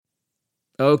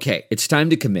Okay, it's time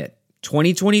to commit.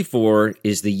 2024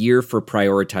 is the year for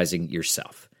prioritizing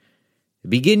yourself.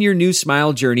 Begin your new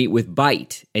smile journey with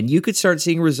Byte, and you could start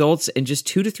seeing results in just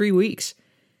 2 to 3 weeks.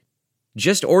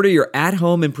 Just order your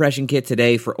at-home impression kit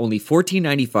today for only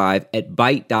 $14.95 at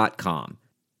Byte.com.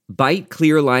 Byte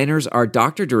clear liners are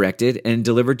doctor-directed and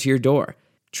delivered to your door.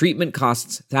 Treatment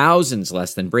costs thousands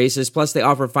less than braces, plus they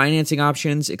offer financing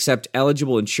options, accept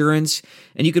eligible insurance,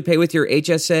 and you could pay with your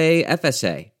HSA,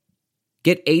 FSA.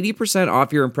 Get 80%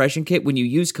 off your impression kit when you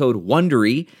use code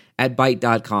WONDERY at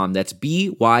Byte.com. That's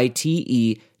BYTE.com.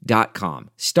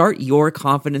 Start your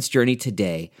confidence journey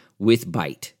today with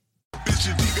Byte.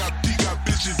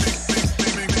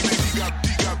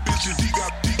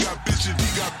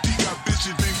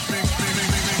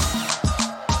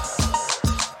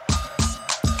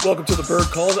 Welcome to the Bird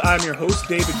Calls. I'm your host,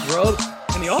 David Grubb.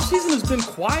 And the offseason has been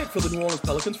quiet for the New Orleans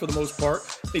Pelicans for the most part.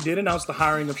 They did announce the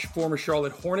hiring of former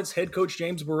Charlotte Hornets head coach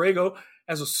James Borrego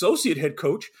as associate head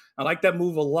coach. I like that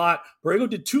move a lot. Borrego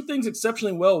did two things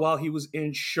exceptionally well while he was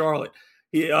in Charlotte.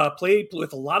 He played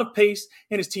with a lot of pace,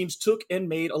 and his teams took and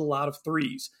made a lot of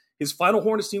threes. His final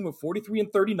Hornets team of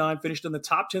 43-39 finished in the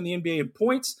top 10 in the NBA in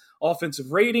points,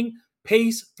 offensive rating,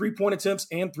 pace, three-point attempts,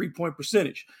 and three-point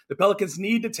percentage. The Pelicans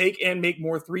need to take and make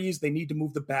more threes. They need to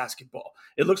move the basketball.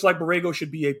 It looks like Borrego should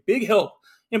be a big help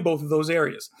in both of those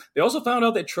areas. They also found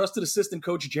out that trusted assistant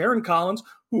coach Jaron Collins,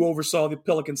 who oversaw the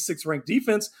Pelicans' sixth-ranked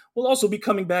defense, will also be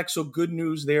coming back, so good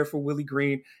news there for Willie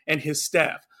Green and his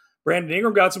staff. Brandon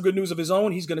Ingram got some good news of his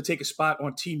own. He's going to take a spot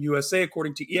on Team USA.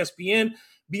 According to ESPN,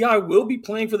 BI will be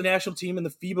playing for the national team in the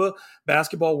FIBA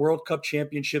Basketball World Cup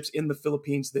Championships in the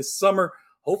Philippines this summer.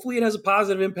 Hopefully it has a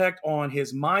positive impact on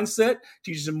his mindset,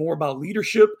 teaches him more about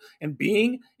leadership and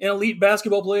being an elite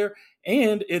basketball player,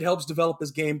 and it helps develop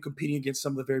his game competing against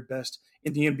some of the very best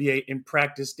in the NBA in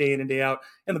practice day in and day out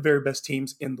and the very best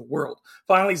teams in the world.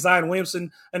 Finally, Zion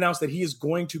Williamson announced that he is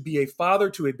going to be a father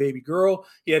to a baby girl.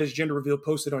 He had his gender reveal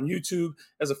posted on YouTube.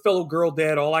 As a fellow girl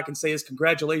dad, all I can say is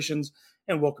congratulations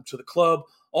and welcome to the club.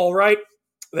 All right,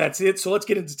 that's it. So let's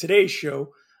get into today's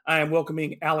show. I am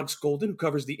welcoming Alex Golden, who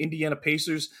covers the Indiana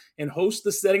Pacers and hosts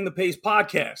the Setting the Pace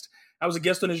podcast. I was a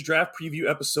guest on his draft preview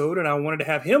episode, and I wanted to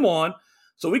have him on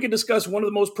so we could discuss one of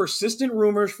the most persistent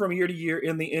rumors from year to year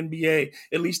in the NBA,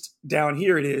 at least down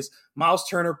here it is, Myles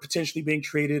Turner potentially being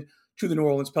traded to the New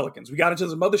Orleans Pelicans. We got into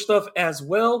some other stuff as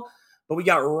well, but we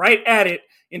got right at it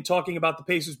in talking about the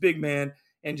Pacers big man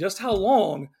and just how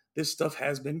long this stuff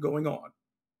has been going on.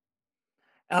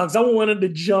 Alex, I wanted to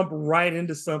jump right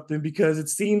into something because it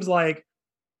seems like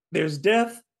there's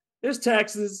death, there's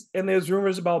taxes, and there's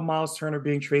rumors about Myles Turner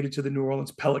being traded to the New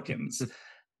Orleans Pelicans.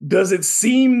 Does it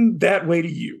seem that way to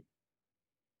you?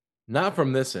 Not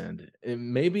from this end.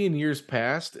 Maybe in years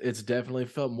past, it's definitely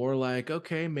felt more like,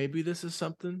 okay, maybe this is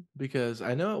something. Because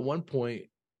I know at one point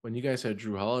when you guys had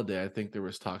Drew Holiday, I think there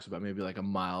was talks about maybe like a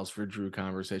Myles for Drew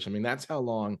conversation. I mean, that's how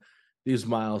long these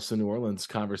Myles to New Orleans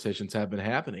conversations have been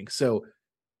happening. So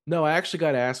no, I actually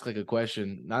got asked like a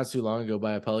question not too long ago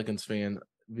by a Pelicans fan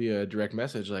via direct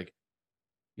message. Like,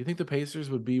 you think the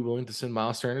Pacers would be willing to send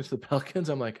Myles Turner to the Pelicans?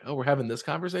 I'm like, oh, we're having this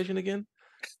conversation again?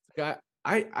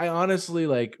 I honestly,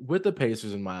 like, with the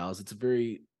Pacers and Myles, it's a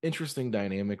very interesting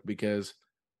dynamic because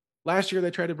last year they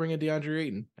tried to bring in DeAndre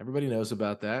Ayton. Everybody knows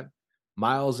about that.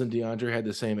 Myles and DeAndre had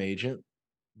the same agent.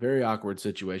 Very awkward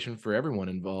situation for everyone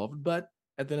involved. But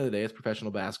at the end of the day, it's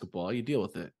professional basketball. You deal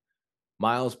with it.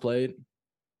 Myles played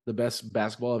the best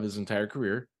basketball of his entire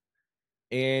career.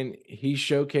 And he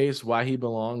showcased why he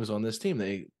belongs on this team.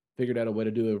 They figured out a way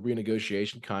to do a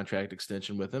renegotiation contract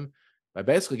extension with him by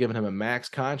basically giving him a max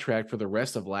contract for the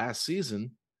rest of last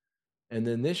season. And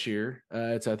then this year,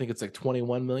 I think it's like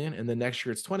 21 million. And then next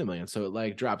year it's 20 million. So it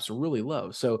like drops really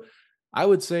low. So I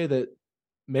would say that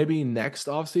maybe next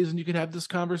offseason you could have this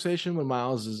conversation when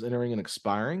Myles is entering and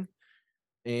expiring.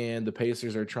 And the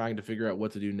Pacers are trying to figure out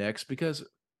what to do next because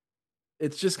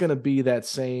it's just going to be that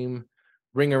same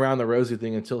ring around the rosy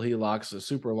thing until he locks a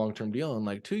super long-term deal. And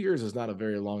like 2 years is not a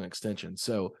very long extension.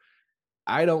 So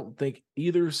I don't think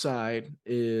either side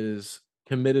is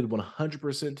committed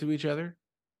 100% to each other.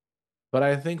 But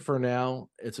I think for now,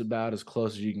 it's about as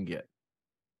close as you can get.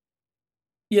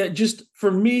 Yeah, just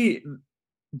for me,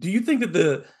 do you think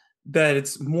that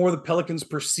it's more the Pelicans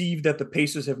perceive that the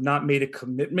Pacers have not made a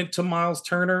commitment to Myles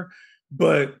Turner?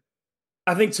 But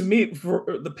I think to me,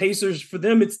 for the Pacers, for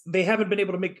them, they haven't been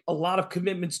able to make a lot of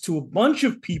commitments to a bunch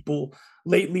of people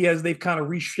lately as they've kind of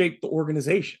reshaped the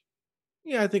organization.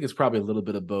 Yeah, I think it's probably a little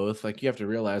bit of both. Like, you have to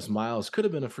realize Myles could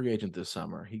have been a free agent this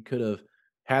summer. He could have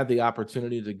had the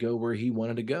opportunity to go where he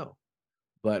wanted to go.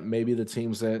 But maybe the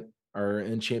teams that are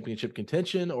in championship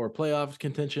contention or playoff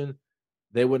contention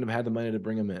they wouldn't have had the money to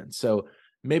bring him in. So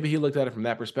maybe he looked at it from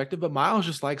that perspective, but Myles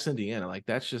just likes Indiana. Like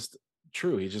that's just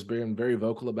true. He's just being very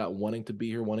vocal about wanting to be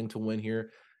here, wanting to win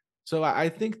here. So I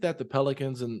think that the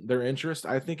Pelicans and their interest,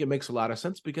 I think it makes a lot of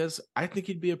sense because I think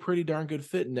he'd be a pretty darn good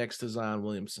fit next to Zion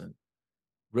Williamson.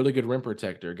 Really good rim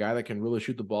protector, a guy that can really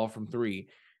shoot the ball from three.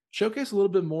 Showcase a little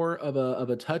bit more of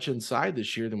a touch inside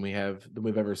this year than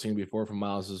we've ever seen before from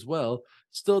Myles as well.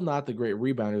 Still not the great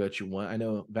rebounder that you want. I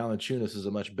know Valanciunas is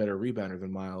a much better rebounder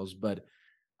than Myles, but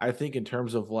I think in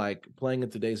terms of like playing in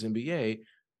today's NBA,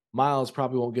 Myles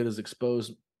probably won't get as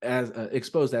exposed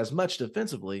as much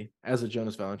defensively as a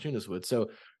Jonas Valanciunas would. So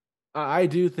I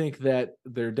do think that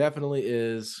there definitely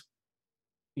is,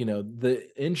 the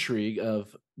intrigue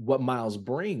of what Myles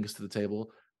brings to the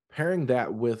table, pairing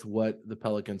that with what the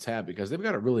Pelicans have because they've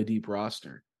got a really deep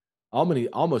roster.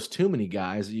 Almost too many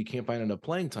guys that you can't find enough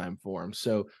playing time for them.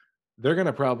 So they're going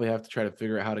to probably have to try to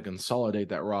figure out how to consolidate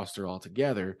that roster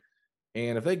altogether.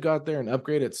 And if they go out there and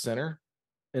upgrade at center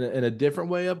in a different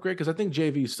way, upgrade because I think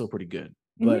JV is still pretty good,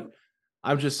 but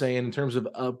I'm just saying in terms of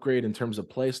upgrade, in terms of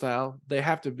play style, they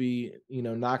have to be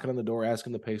knocking on the door,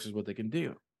 asking the Pacers what they can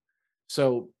do.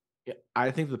 So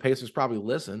I think the Pacers probably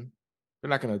listen. They're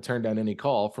not going to turn down any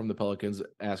call from the Pelicans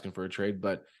asking for a trade,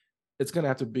 but it's going to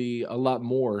have to be a lot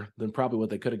more than probably what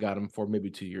they could have got him for maybe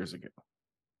 2 years ago.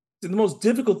 The most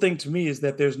difficult thing to me is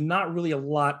that there's not really a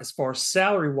lot as far as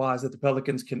salary wise that the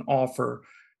Pelicans can offer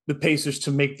the Pacers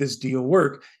to make this deal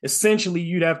work. Essentially,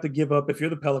 you'd have to give up, if you're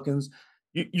the Pelicans,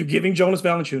 you're giving Jonas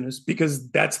Valanciunas because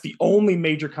that's the only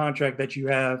major contract that you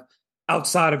have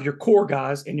outside of your core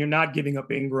guys, and you're not giving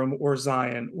up Ingram or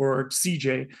Zion or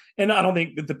CJ. And I don't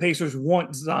think that the Pacers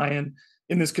want Zion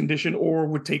in this condition or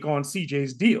would take on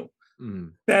CJ's deal.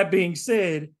 That being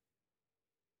said,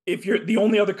 if you're the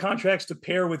only other contracts to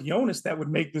pair with Jonas that would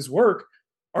make this work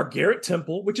are Garrett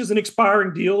Temple, which is an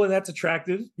expiring deal, and that's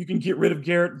attractive. You can get rid of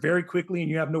Garrett very quickly, and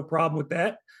you have no problem with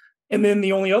that. And then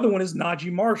the only other one is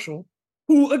Najee Marshall,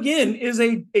 who, again, is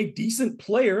a decent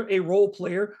player, a role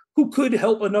player who could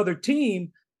help another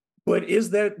team, but is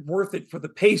that worth it for the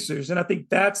Pacers? And I think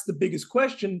that's the biggest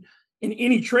question in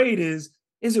any trade is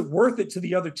it worth it to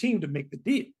the other team to make the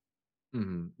deal?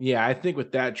 Yeah, I think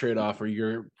with that trade offer,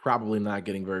 you're probably not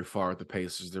getting very far with the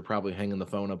Pacers. They're probably hanging the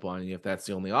phone up on you if that's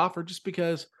the only offer, just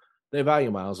because they value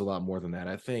Myles a lot more than that.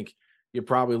 I think you're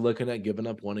probably looking at giving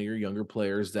up one of your younger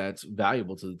players that's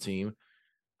valuable to the team,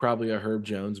 probably a Herb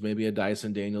Jones, maybe a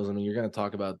Dyson Daniels. I mean, you're going to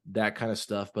talk about that kind of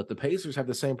stuff, but the Pacers have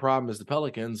the same problem as the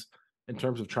Pelicans in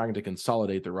terms of trying to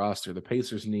consolidate the roster. The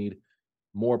Pacers need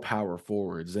more power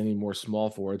forwards. They need more small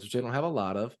forwards, which they don't have a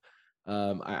lot of.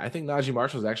 I think Najee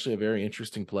Marshall is actually a very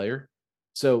interesting player.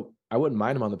 So I wouldn't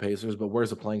mind him on the Pacers, but where's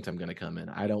the playing time going to come in?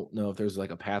 I don't know if there's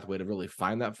like a pathway to really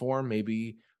find that for him.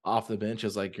 Maybe off the bench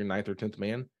as like your 9th or 10th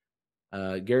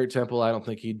man. Garrett Temple, I don't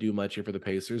think he'd do much here for the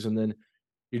Pacers. And then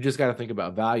you just got to think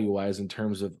about value wise in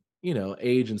terms of,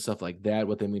 age and stuff like that,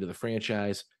 what they mean to the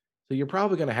franchise. So you're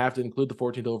probably going to have to include the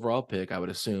 14th overall pick, I would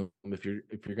assume, if you're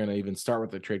going to even start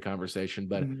with the trade conversation.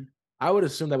 But I would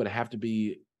assume that would have to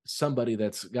be somebody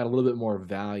that's got a little bit more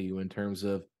value in terms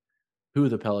of who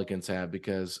the Pelicans have,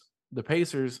 because the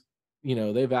Pacers,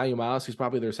 they value Myles. He's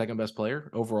probably their second best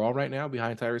player overall right now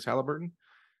behind Tyrese Halliburton.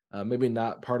 Maybe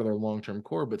not part of their long-term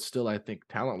core, but still I think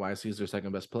talent-wise, he's their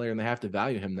second best player, and they have to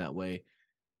value him that way.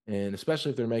 And especially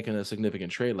if they're making a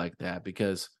significant trade like that,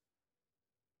 because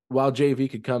while JV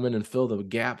could come in and fill the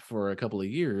gap for a couple of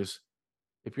years,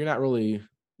 if you're not really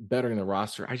bettering the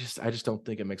roster, I just don't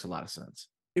think it makes a lot of sense.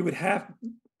 They would have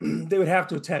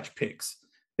to attach picks.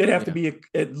 They'd have to be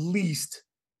at least,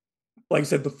 like I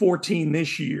said, the 14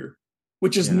 this year,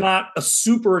 which is not a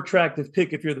super attractive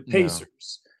pick if you're the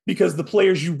Pacers, because the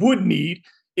players you would need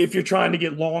if you're trying to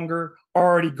get longer are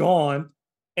already gone.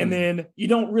 And then you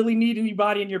don't really need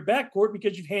anybody in your backcourt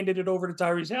because you've handed it over to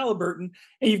Tyrese Halliburton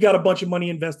and you've got a bunch of money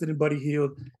invested in Buddy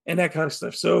Hield and that kind of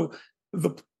stuff. So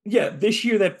this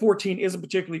year that 14 isn't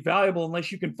particularly valuable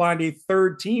unless you can find a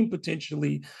third team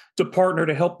potentially to partner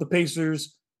to help the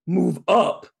Pacers move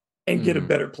up and get a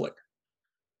better player.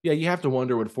 Yeah, you have to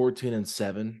wonder, would 14 and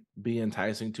 7 be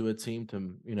enticing to a team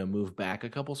to, move back a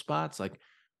couple spots? Like,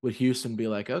 would Houston be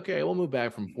like, okay, we'll move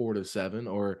back from 4 to 7?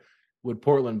 Or would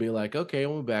Portland be like, okay,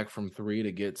 we'll move back from 3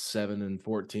 to get 7 and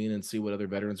 14 and see what other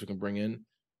veterans we can bring in?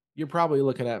 You're probably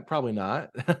looking at probably not,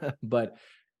 but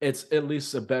it's at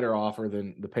least a better offer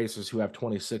than the Pacers, who have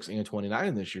 26 and 29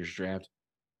 in this year's draft,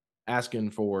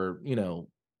 asking for,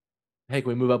 hey, can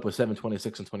we move up with 7,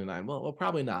 26, and 29? Well,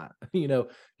 probably not. You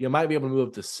might be able to move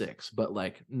up to 6, but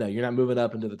like, no, you're not moving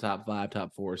up into the top 5,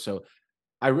 top 4. So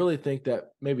I really think that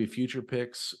maybe future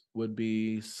picks would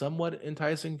be somewhat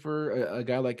enticing for a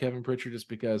guy like Kevin Pritchard, just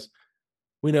because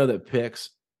we know that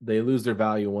picks, they lose their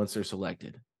value once they're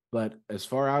selected. But as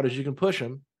far out as you can push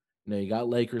them, you got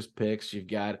Lakers picks. You've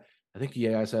got, I think you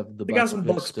guys have the They got Bucks some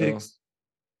picks Bucks still. picks.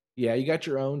 Yeah, you got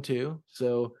your own too.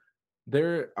 So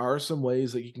there are some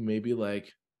ways that you can maybe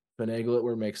like finagle it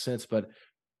where it makes sense. But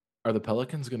are the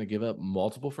Pelicans going to give up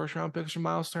multiple first round picks for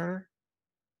Miles Turner?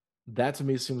 That to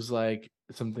me seems like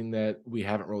something that we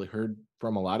haven't really heard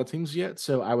from a lot of teams yet.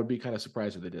 So I would be kind of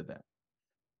surprised if they did that.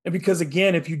 And because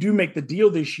again, if you do make the deal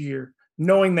this year,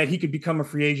 knowing that he could become a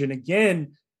free agent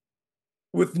again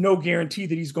with no guarantee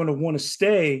that he's going to want to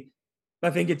stay,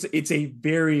 I think it's a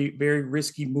very, very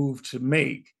risky move to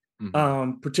make,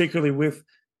 particularly with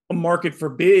a market for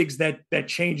bigs that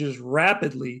changes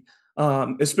rapidly,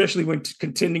 especially when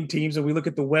contending teams. And we look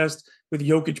at the West with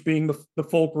Jokic being the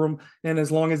fulcrum, and as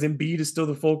long as Embiid is still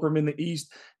the fulcrum in the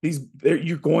East,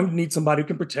 you're going to need somebody who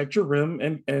can protect your rim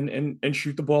and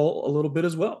shoot the ball a little bit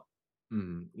as well.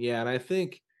 Yeah, and I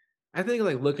think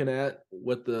like looking at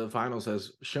what the finals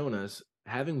has shown us,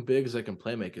 having bigs that can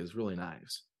play make is really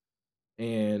nice.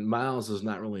 And Myles is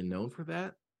not really known for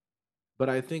that. But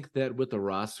I think that with the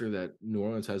roster that New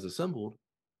Orleans has assembled,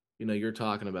 you're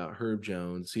talking about Herb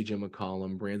Jones, CJ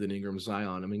McCollum, Brandon Ingram,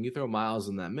 Zion. I mean, you throw Myles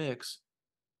in that mix,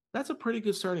 that's a pretty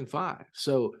good starting five.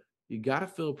 So you got to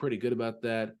feel pretty good about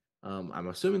that. I'm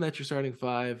assuming that you're starting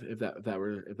five if that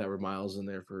were Myles in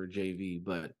there for JV,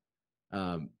 but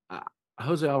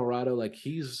Jose Alvarado, like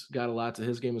he's got a lot to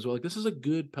his game as well. Like this is a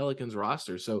good Pelicans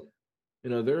roster, so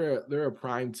they're a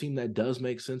prime team that does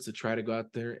make sense to try to go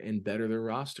out there and better their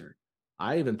roster.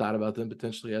 I even thought about them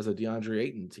potentially as a DeAndre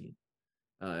Ayton team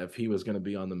if he was going to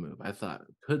be on the move. I thought,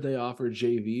 could they offer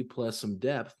JV plus some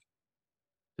depth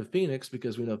to Phoenix,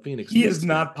 because we know Phoenix. He is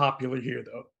not popular here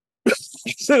though.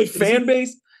 So fan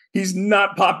base, he's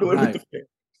not popular with the fan.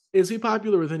 Is he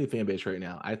popular with any fan base right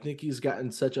now? I think he's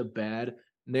gotten such a bad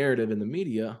narrative in the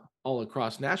media, all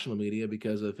across national media,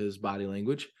 because of his body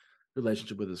language,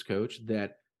 relationship with his coach,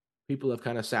 that people have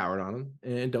kind of soured on him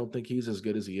and don't think he's as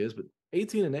good as he is. But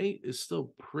 18-8 is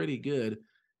still pretty good.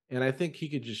 And I think he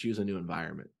could just use a new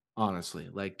environment, honestly.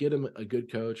 Like get him a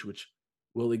good coach, which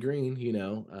Willie Green,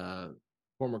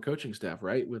 former coaching staff,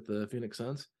 right, with the Phoenix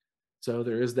Suns. So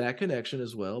there is that connection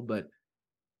as well. But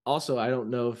also, I don't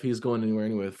know if he's going anywhere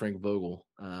anyway with Frank Vogel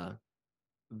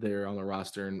there on the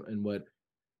roster and what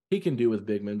he can do with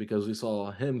big men, because we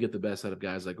saw him get the best out of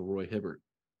guys like Roy Hibbert.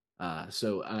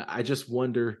 So I just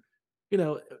wonder,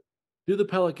 do the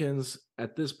Pelicans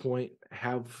at this point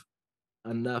have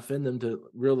enough in them to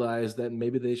realize that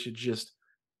maybe they should just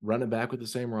run it back with the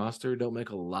same roster, don't make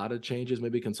a lot of changes,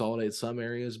 maybe consolidate some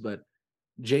areas, but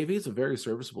JV is a very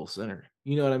serviceable center.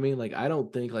 You know what I mean? Like, I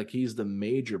don't think like he's the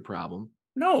major problem.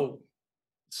 No.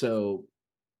 So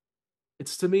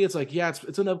to me, it's like, yeah,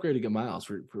 it's an upgrade to get Myles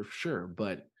for sure,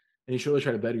 but and you should really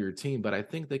try to better your team. But I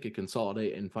think they could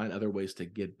consolidate and find other ways to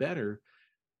get better.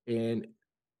 And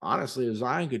honestly, if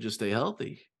Zion could just stay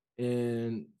healthy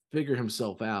and figure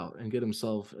himself out and get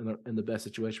himself in the best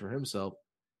situation for himself,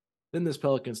 then this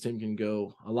Pelicans team can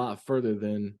go a lot further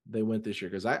than they went this year.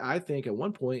 Because I think at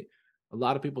one point, a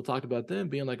lot of people talked about them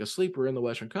being like a sleeper in the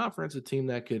Western Conference, a team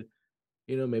that could,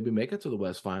 maybe make it to the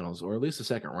West Finals or at least the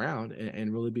second round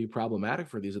and really be problematic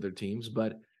for these other teams.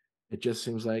 But it just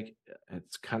seems like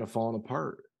it's kind of fallen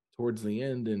apart towards the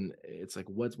end. And it's like,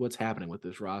 what's happening with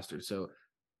this roster? So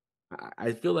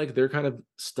I feel like they're kind of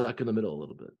stuck in the middle a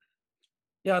little bit.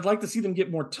 Yeah, I'd like to see them get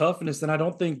more toughness, and I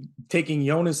don't think taking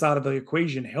Jonas out of the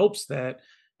equation helps that.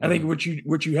 I think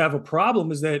what you have a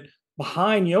problem is that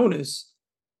behind Jonas,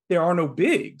 there are no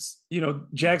bigs.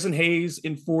 Jackson Hayes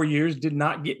in 4 years did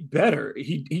not get better.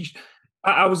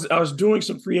 I was doing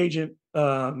some free agent,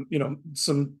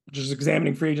 some just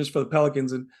examining free agents for the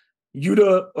Pelicans, and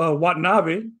Yuta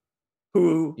Watanabe,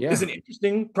 who is an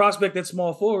interesting prospect at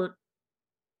small forward,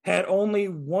 had only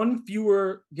one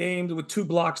fewer games with 2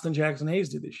 blocks than Jackson Hayes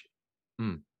did this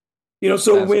year.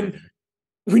 So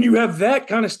when you have that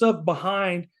kind of stuff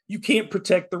behind, you can't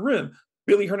protect the rim.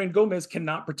 Billy Hernan-Gomez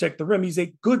cannot protect the rim. He's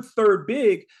a good third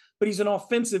big, but he's an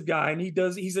offensive guy, and he's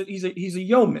a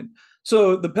yeoman.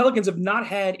 So the Pelicans have not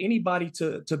had anybody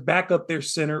to back up their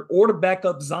center or to back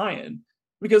up Zion,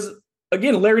 because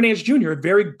again, Larry Nance Jr., a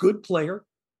very good player,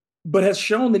 but has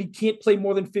shown that he can't play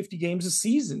more than 50 games a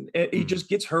season. He just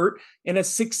gets hurt. And at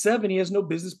 6'7", he has no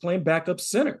business playing backup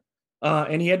center.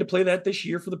 And he had to play that this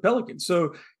year for the Pelicans.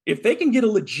 So if they can get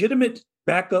a legitimate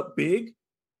backup big,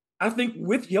 I think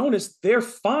with Jonas, they're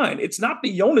fine. It's not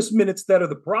the Jonas minutes that are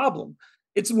the problem.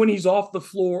 It's when he's off the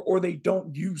floor or they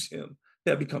don't use him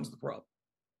that becomes the problem.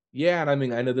 Yeah, and I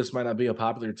mean, I know this might not be a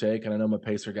popular take, and I know I'm a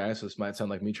Pacer guy, so this might sound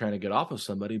like me trying to get off of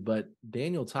somebody, but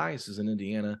Daniel Tice is in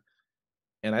Indiana,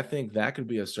 and I think that could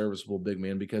be a serviceable big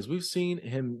man because we've seen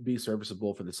him be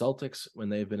serviceable for the Celtics when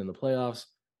they've been in the playoffs.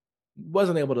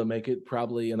 Wasn't able to make it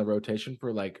probably in the rotation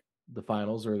for like the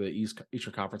finals or the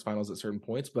Eastern Conference finals at certain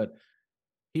points, but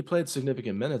he played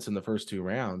significant minutes in the first two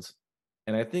rounds.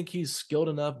 And I think he's skilled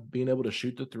enough being able to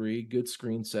shoot the three, good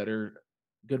screen setter,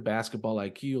 good basketball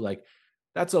IQ. Like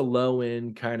that's a low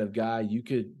end kind of guy you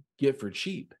could get for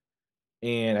cheap.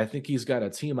 And I think he's got a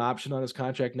team option on his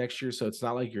contract next year. So it's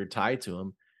not like you're tied to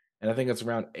him. And I think it's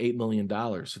around $8 million.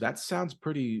 So that sounds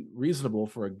pretty reasonable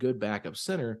for a good backup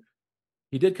center.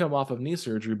 He did come off of knee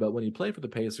surgery, but when he played for the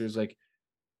Pacers, like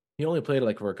he only played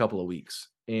like for a couple of weeks.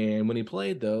 And when he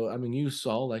played, though, I mean, you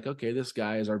saw like, okay, this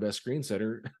guy is our best screen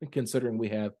setter, considering we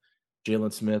have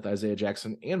Jalen Smith, Isaiah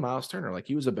Jackson, and Miles Turner. Like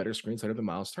he was a better screen setter than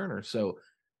Miles Turner. So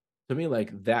to me,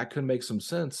 like that could make some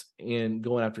sense in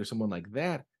going after someone like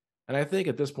that. And I think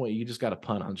at this point, you just got to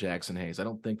punt on Jackson Hayes. I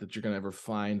don't think that you're going to ever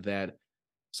find that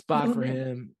spot for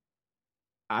him.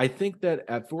 I think that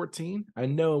at 14, I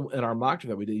know in our mock draft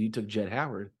that we did, he took Jet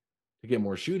Howard to get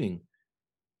more shooting.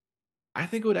 I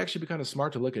think it would actually be kind of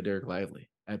smart to look at Derek Lively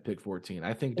at pick 14.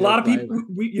 I think A lot Derek of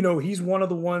people, Lively. he's one of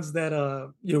the ones that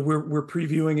we're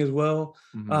previewing as well.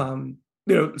 Mhm,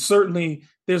 Certainly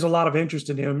there's a lot of interest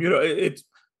in him. It's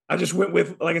I just went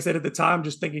with, like I said at the time,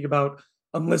 just thinking about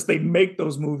unless they make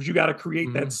those moves, you got to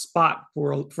create that mhm. spot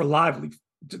for Lively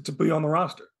to be on the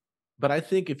roster. But I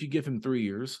think if you give him 3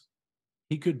 years,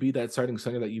 he could be that starting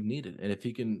center that you've needed. And if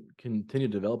he can continue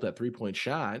to develop that three-point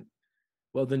shot,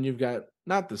 well, then you've got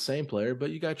not the same player,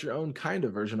 but you got your own kind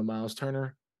of version of Miles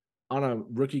Turner on a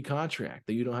rookie contract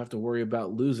that you don't have to worry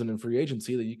about losing in free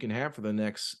agency that you can have for the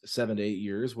next 7 to 8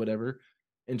 years, whatever,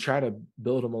 and try to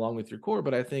build him along with your core.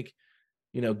 But I think,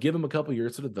 give him a couple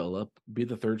years to develop, be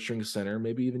the third string center,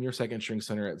 maybe even your second string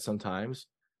center at sometimes.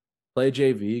 Play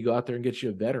JV, go out there and get you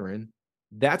a veteran.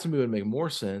 That to me would make more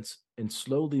sense and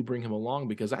slowly bring him along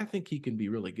because I think he can be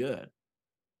really good.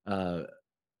 Uh,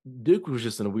 Duke was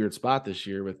just in a weird spot this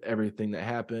year with everything that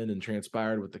happened and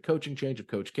transpired with the coaching change of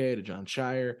Coach K to John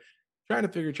Shire, trying to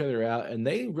figure each other out. And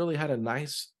they really had a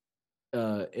nice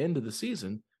end of the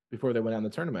season before they went out in the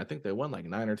tournament. I think they won like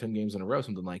 9 or 10 games in a row,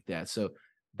 something like that. So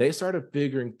they started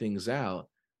figuring things out.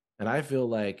 And I feel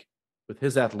like with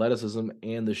his athleticism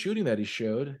and the shooting that he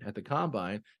showed at the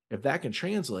combine, if that can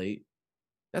translate,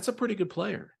 that's a pretty good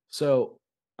player. So,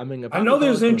 I mean, if I I'm the know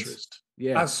there's Pelicans, interest.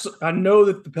 yeah. I know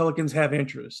that the Pelicans have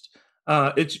interest.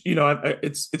 It's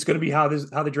going to be how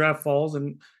the draft falls,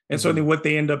 and certainly Mhm. what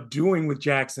they end up doing with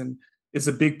Jackson is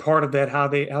a big part of that. How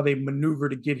they maneuver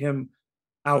to get him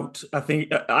out.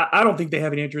 I don't think they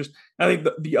have any interest. I think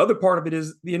the other part of it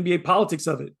is the NBA politics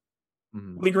of it.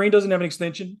 Mhm. Lee Green doesn't have an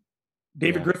extension.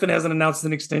 David Yeah. Griffin hasn't announced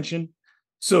an extension.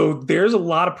 So there's a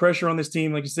lot of pressure on this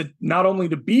team, like you said, not only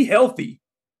to be healthy,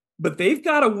 but they've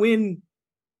got to win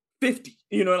 50,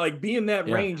 like be in that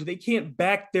Yeah. range. They can't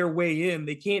back their way in.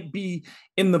 They can't be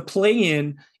in the play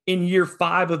in year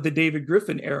 5 of the David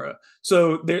Griffin era.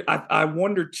 So I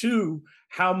wonder too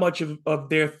how much of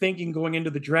their thinking going into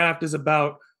the draft is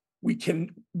about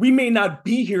we may not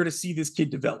be here to see this kid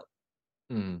develop.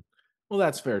 Mhm. Well,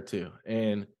 that's fair too,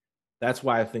 and that's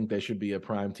why I think they should be a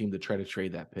prime team to try to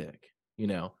trade that pick. You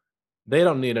know, they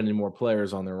don't need any more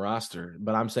players on their roster,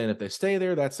 but I'm saying if they stay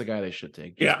there, that's the guy they should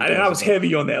take, Yeah, just and I because of was the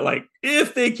heavy on that. Like,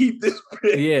 if they keep this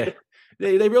pick. yeah.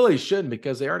 They really shouldn't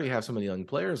because they already have so many young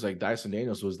players. Like Dyson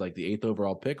Daniels was like the 8th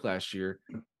overall pick last year,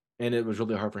 and it was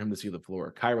really hard for him to see the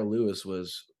floor. Kyra Lewis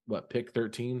was what, pick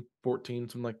 13, 14,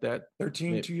 something like that.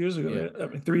 13 May- 2 years Yeah. ago. I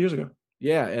mean, 3 years ago.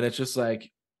 Yeah, and it's just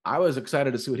like I was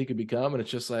excited to see what he could become, and it's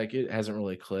just like it hasn't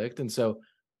really clicked. And so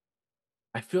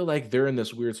I feel like they're in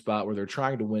this weird spot where they're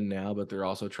trying to win now, but they're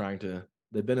also trying to.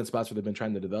 They've been in spots where they've been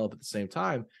trying to develop at the same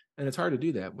time, and it's hard to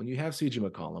do that when you have CJ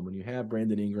McCollum, when you have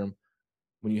Brandon Ingram,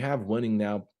 when you have win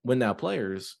now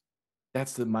players.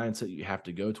 That's the mindset you have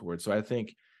to go towards. So I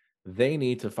think they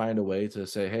need to find a way to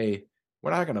say, hey,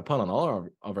 we're not going to punt on all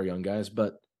of our young guys,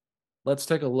 but let's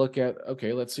take a look at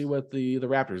okay, let's see what the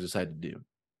Raptors decide to do.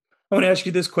 I want to ask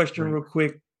you this question Right. real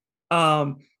quick.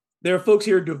 Um, there are folks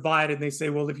here divided. And they say,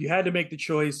 well, if you had to make the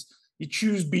choice, you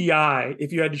choose BI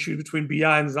if you had to choose between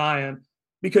BI and Zion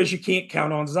because you can't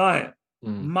count on Zion.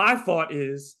 Mm. My thought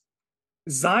is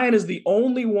Zion is the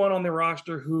only one on the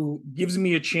roster who gives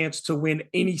me a chance to win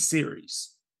any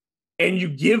series. And you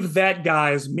give that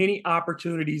guy as many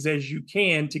opportunities as you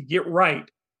can to get right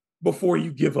before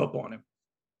you give up on him.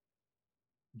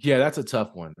 Yeah, that's a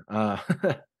tough one.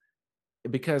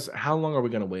 Because how long are we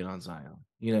going to wait on Zion?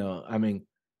 I mean,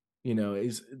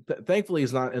 Thankfully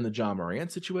he's not in the John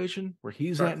Morant situation where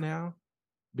he's Right. at now,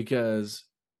 because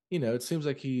it seems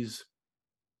like he's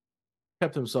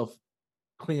kept himself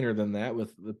cleaner than that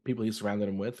with the people he surrounded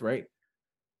him with, right?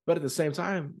 But at the same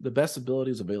time, the best ability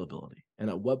is availability. And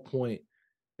at what point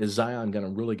is Zion going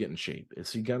to really get in shape?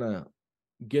 Is he going to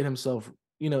get himself,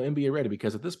 NBA ready?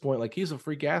 Because at this point, like, he's a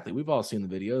freak athlete. We've all seen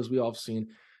the videos. We all seen,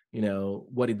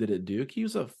 what he did at Duke. He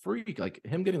was a freak. Like,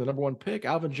 him getting the number one pick,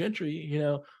 Alvin Gentry,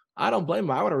 I don't blame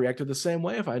him. I would have reacted the same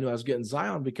way if I knew I was getting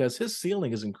Zion, because his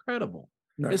ceiling is incredible.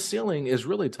 Right. His ceiling is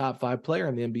really top 5 player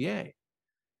in the NBA,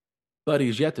 but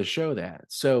he's yet to show that.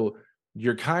 So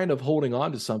you're kind of holding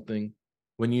on to something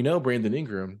when Brandon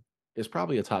Ingram is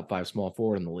probably a top 5 small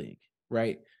forward in the league,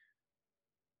 right?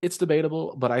 It's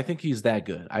debatable, but I think he's that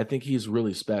good. I think he's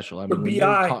really special. I mean, But when you're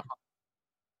BI, talking,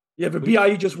 yeah, but BI,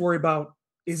 you just worry about,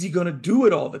 is he going to do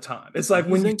it all the time? It's like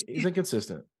when he's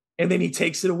inconsistent. and then he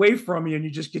takes it away from you, and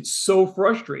you just get so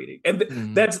frustrating. And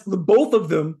Mhm. that's the both of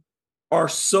them are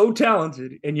so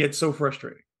talented and yet so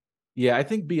frustrating. Yeah, I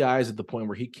think BI is at the point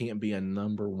where he can't be a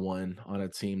number 1 on a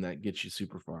team that gets you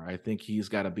super far. I think he's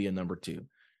got to be a number 2.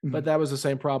 But that was the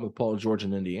same problem with Paul George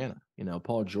in Indiana.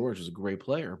 Paul George was a great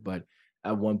player, but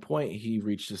at one point he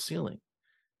reached his ceiling.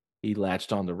 He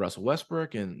latched on to Russell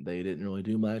Westbrook, and they didn't really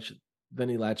do much. Then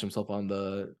he latched himself on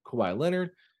the Kawhi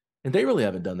Leonard, and they really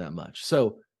haven't done that much.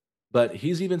 So, but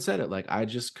he's even said it, like, I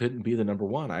just couldn't be the number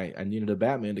 1. I needed a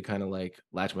Batman to kind of like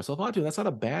latch myself onto. And that's not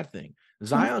a bad thing.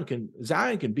 Zion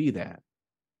can be that.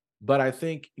 But I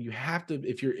think you have to,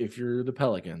 if you're the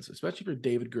Pelicans, especially if you're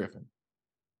David Griffin,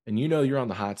 and you're on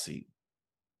the hot seat,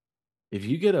 if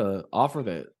you get a offer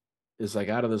that is like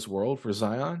out of this world for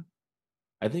Zion,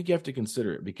 I think you have to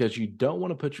consider it, because you don't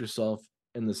want to put yourself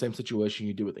in the same situation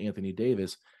you did with Anthony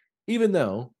Davis, even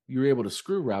though you were able to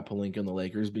screw Rob Pelinka and the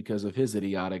Lakers because of his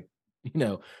idiotic, you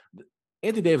know,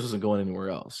 Anthony Davis wasn't going anywhere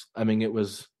else. I mean, it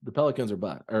was the Pelicans or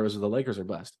bust, or it was the Lakers or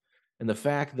bust. And the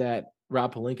fact that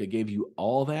Rob Pelinka gave you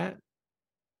all that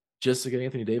just to get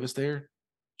Anthony Davis there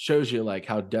shows you like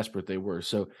how desperate they were.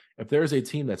 So if there's a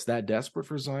team that's that desperate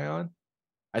for Zion,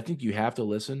 I think you have to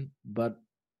listen. But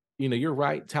you're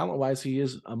right. Talent wise, he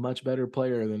is a much better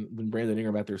player than Brandon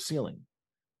Ingram at their ceiling.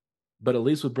 But at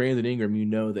least with Brandon Ingram, you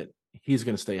know that he's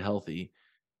going to stay healthy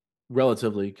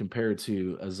relatively compared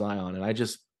to a Zion. And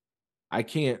I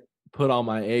can't put all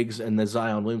my eggs in the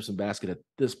Zion Williamson basket at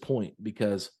this point,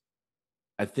 because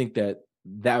I think that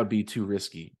would be too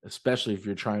risky, especially if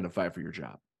you're trying to fight for your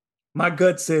job. My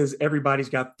gut says everybody's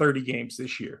got 30 games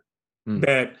this year.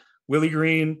 That Willie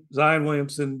Green, Zion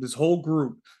Williamson, this whole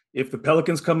group, if the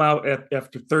Pelicans come out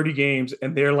after 30 games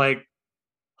and they're like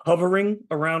hovering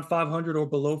around 500 or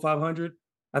below 500,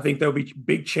 I think there'll be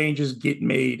big changes get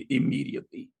made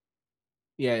immediately.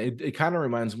 Yeah, it kind of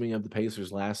reminds me of the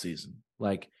Pacers last season.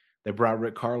 Like, they brought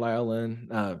Rick Carlisle in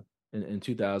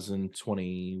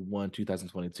 2021,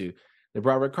 2022. They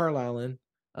brought Rick Carlisle in,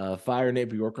 fired Nate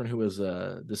Bjorkgren, who was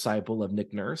a disciple of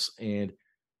Nick Nurse, and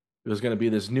it was going to be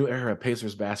this new era of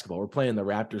Pacers basketball. We're playing the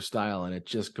Raptors style, and it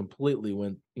just completely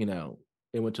went, it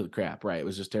went to the crap, right? It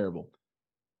was just terrible.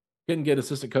 Couldn't get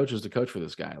assistant coaches to coach for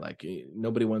this guy. Like,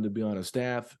 nobody wanted to be on his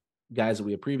staff. Guys that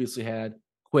we had previously had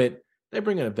quit. They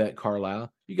bring in a vet,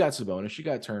 Carlisle. You got Sabonis, you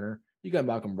got Turner, you got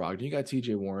Malcolm Brogdon, you got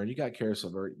TJ Warren, you got Karis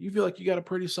LeVert. You feel like you got a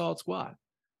pretty solid squad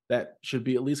that should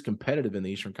be at least competitive in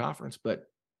the Eastern Conference. But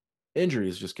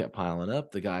injuries just kept piling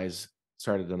up. The guys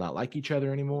started to not like each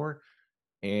other anymore,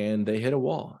 and they hit a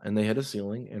wall and they hit a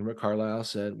ceiling. And Rick Carlisle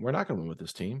said, "We're not going to win with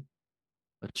this team.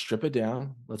 Let's strip it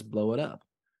down. Let's blow it up."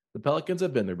 The Pelicans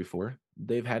have been there before.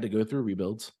 They've had to go through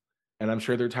rebuilds, and I'm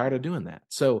sure they're tired of doing that.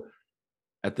 So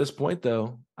at this point,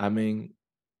 though, I mean,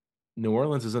 New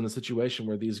Orleans is in a situation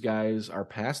where these guys are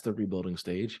past the rebuilding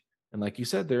stage. And like you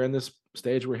said, they're in this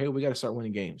stage where, hey, we got to start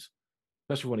winning games,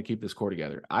 especially if we want to keep this core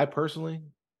together. I personally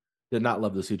did not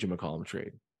love the CJ McCollum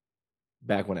trade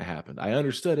back when it happened. I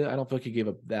understood it. I don't feel like he gave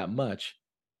up that much,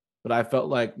 but I felt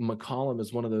like McCollum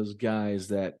is one of those guys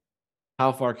that,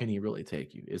 how far can he really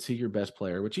take you? Is he your best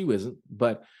player? Which he isn't.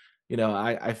 But,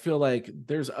 I feel like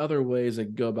there's other ways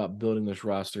that go about building this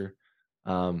roster.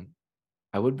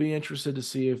 I would be interested to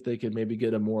see if they could maybe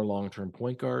get a more long-term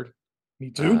point guard.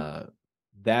 Me too.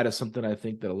 That is something I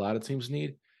think that a lot of teams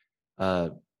need.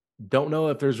 Don't know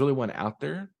if there's really one out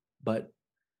there, but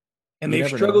they've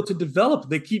struggled to develop.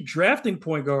 They keep drafting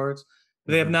point guards,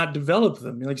 but they have not developed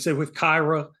them. Like you said, with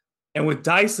Kyra and with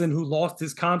Dyson, who lost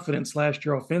his confidence last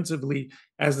year offensively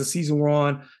as the season wore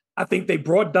on. I think they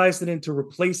brought Dyson in to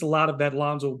replace a lot of that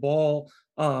Lonzo Ball,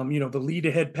 the lead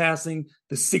ahead passing,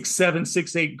 the 6'7",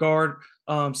 6'8" guard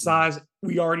size.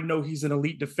 We already know he's an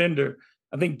elite defender.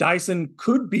 I think Dyson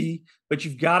could be, but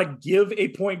you've got to give a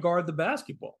point guard the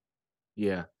basketball.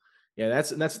 Yeah. Yeah,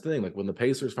 that's the thing. Like when the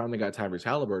Pacers finally got Tyrese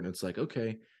Halliburton, it's like,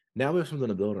 okay, now we have something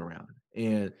to build around.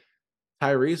 And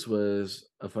Tyrese was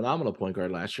a phenomenal point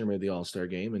guard last year, made the All-Star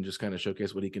game, and just kind of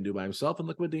showcased what he can do by himself. And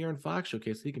look what De'Aaron Fox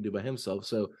showcased what he can do by himself.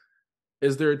 So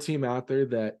is there a team out there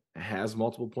that has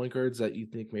multiple point guards that you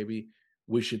think maybe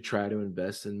we should try to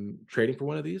invest in trading for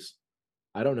one of these?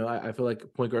 I don't know. I feel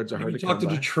like point guards are hard Maybe to talk come to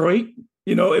by. Detroit,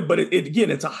 but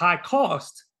again, it's a high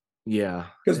cost Yeah.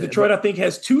 because Detroit, I think,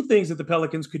 has two things that the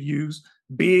Pelicans could use: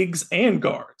 bigs and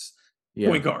guards,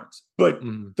 point guards. But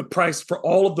the price for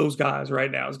all of those guys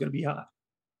right now is going to be high.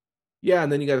 Yeah,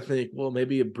 and then you got to think, well,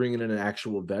 maybe bringing in an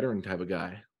actual veteran type of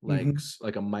guy,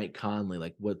 like a Mike Conley,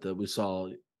 like what we saw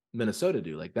Minnesota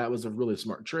do. Like that was a really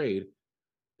smart trade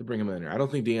to bring him in there. I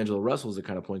don't think D'Angelo Russell is the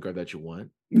kind of point guard that you want.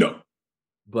 No,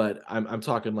 but I'm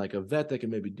talking like a vet that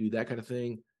can maybe do that kind of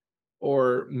thing,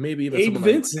 or maybe even Gabe someone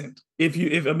Vincent. If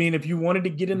you wanted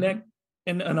to get in that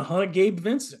and a hunt Gabe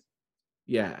Vincent.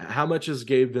 Yeah, how much is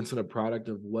Gabe Vincent a product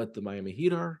of what the Miami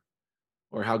Heat are?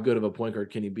 Or how good of a point guard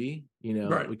can he be?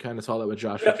 Right. We kind of saw that with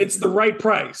Josh. Yeah, it's the right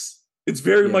price. It's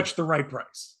very much the right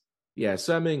price. Yeah,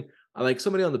 so I mean, I like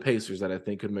somebody on the Pacers that I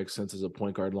think could make sense as a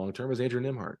point guard long term is Andrew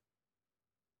Nembhard.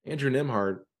 Andrew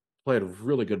Nembhard played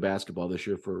really good basketball this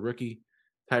year for a rookie.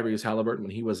 Tyrese Halliburton,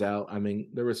 when he was out, I mean,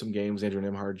 there were some games Andrew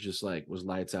Nembhard just like was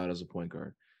lights out as a point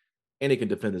guard, and he can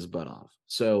defend his butt off.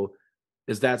 So,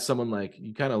 is that someone like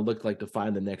you kind of look like to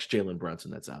find the next Jalen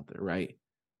Brunson that's out there, right?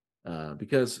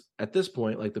 Because at this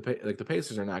point, like the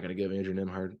Pacers are not going to give Andrew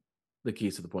Nembhard the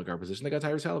keys to the point guard position. They got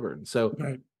Tyrese Halliburton. So,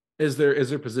 is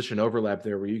there position overlap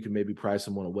there where you can maybe pry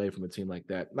someone away from a team like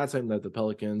that? I'm not saying that the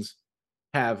Pelicans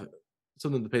have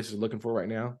something the Pacers are looking for right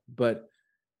now, but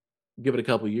give it a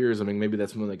couple of years. I mean, maybe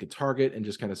that's someone they could target and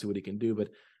just kind of see what he can do. But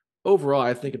overall,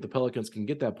 I think if the Pelicans can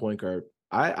get that point guard,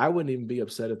 I wouldn't even be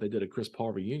upset if they did a Chris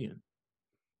Paul reunion.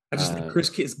 I just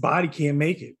think his body can't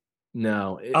make it.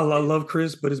 No, I love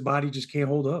Chris, but his body just can't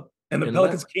hold up. And the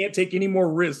Pelicans can't take any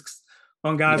more risks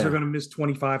on guys who are going to miss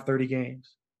 25, 30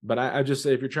 games. But I just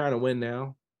say if you're trying to win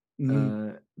now,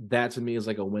 that to me is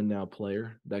like a win now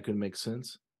player that could make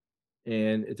sense.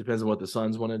 And it depends on what the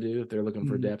Suns want to do. If they're looking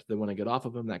for depth, they want to get off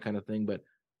of him, that kind of thing. But,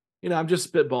 I'm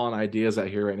just spitballing ideas out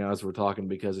here right now as we're talking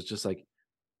because it's just like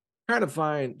trying to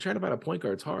find a point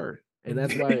guard's hard. And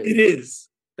that's why it is.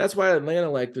 That's why Atlanta,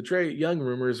 like the Trae Young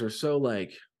rumors are so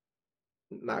like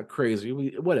not crazy.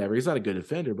 Whatever. He's not a good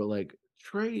defender, but like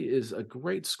Trae is a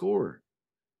great scorer.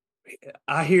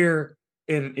 I hear,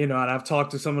 and I've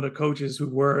talked to some of the coaches who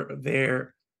were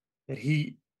there that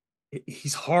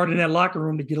he's hard in that locker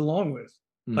room to get along with,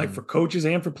 like for coaches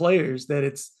and for players, that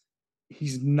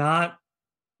he's not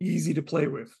easy to play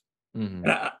with. And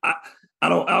I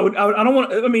don't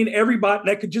want. I mean, everybody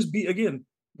that could just be again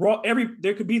wrong.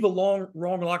 There could be the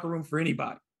wrong locker room for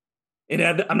anybody, and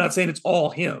I'm not saying it's all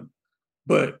him,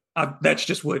 but that's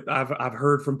just what I've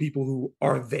heard from people who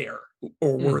are there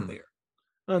or were there.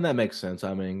 And that makes sense.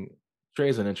 I mean,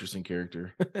 Trae's an interesting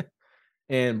character.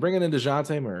 And bringing in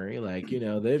DeJounte Murray, like,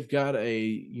 they've got a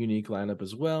unique lineup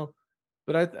as well.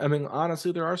 But I mean,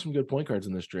 honestly, there are some good point guards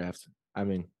in this draft. I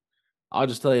mean, I'll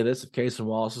just tell you this. If Casey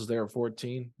Wallace is there at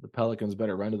 14, the Pelicans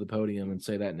better run to the podium and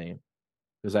say that name.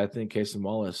 Because I think Casey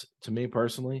Wallace, to me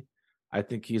personally, I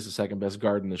think he's the second best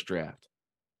guard in this draft.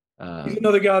 He's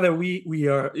another guy that we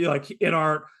are, like, in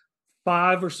our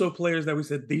 5 or so players that we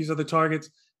said, these are the targets.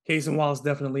 Casey Wallace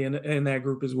definitely in that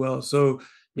group as well. So,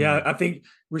 yeah, I think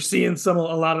we're seeing a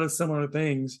lot of the similar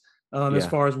things as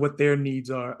far as what their needs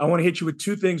are. I want to hit you with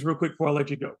 2 things real quick before I let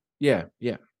you go. Yeah.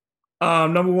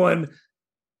 Number one,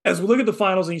 as we look at the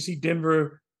finals and you see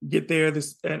Denver get there,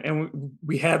 and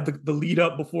we had the lead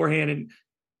up beforehand,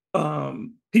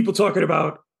 and people talking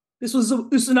about this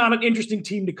is not an interesting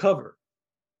team to cover.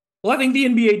 Well, I think the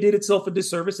NBA did itself a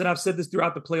disservice, and I've said this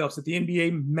throughout the playoffs, that the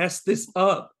NBA messed this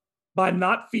up by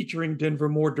not featuring Denver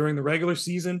more during the regular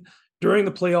season, during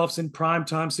the playoffs in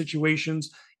primetime situations,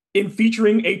 in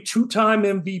featuring a 2-time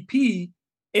MVP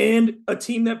and a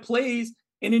team that plays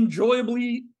an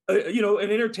enjoyably,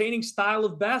 an entertaining style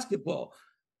of basketball.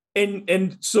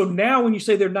 And so now when you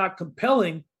say they're not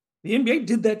compelling, the NBA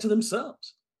did that to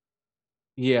themselves.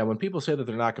 Yeah, when people say that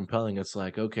they're not compelling, it's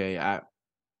like, okay,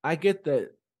 I get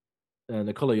that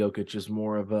Nikola Jokic is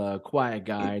more of a quiet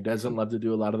guy, doesn't love to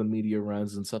do a lot of the media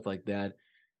runs and stuff like that.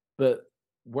 But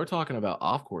we're talking about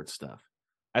off-court stuff.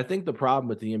 I think the problem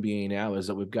with the NBA now is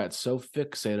that we've got so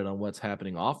fixated on what's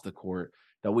happening off the court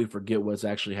that we forget what's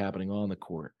actually happening on the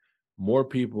court. More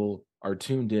people are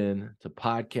tuned in to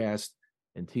podcasts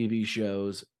and TV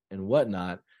shows and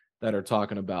whatnot that are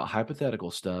talking about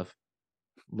hypothetical stuff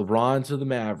LeBron to the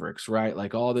Mavericks, right?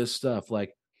 Like all this stuff.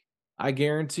 Like, I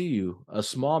guarantee you, a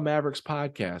small Mavericks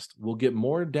podcast will get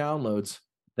more downloads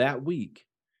that week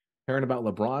hearing about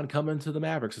LeBron coming to the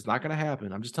Mavericks. It's not going to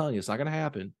happen. I'm just telling you, it's not going to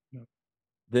happen. Yeah.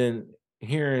 Than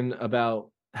hearing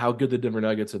about how good the Denver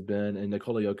Nuggets have been and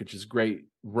Nikola Jokic's great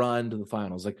run to the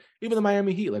finals. Like, even the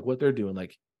Miami Heat, like what they're doing,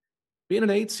 like being an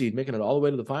 8 seed, making it all the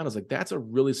way to the finals. Like, that's a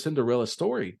really Cinderella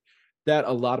story that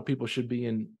a lot of people should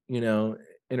be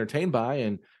entertained by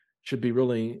and should be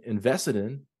really invested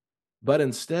in. But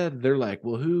instead, they're like,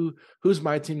 well, who's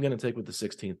my team going to take with the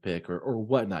 16th pick or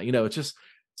whatnot? It's just,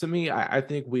 to me, I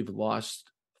think we've lost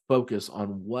focus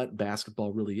on what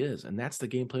basketball really is, and that's the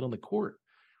game played on the court.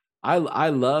 I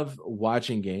love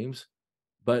watching games,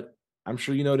 but I'm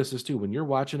sure you notice this too. When you're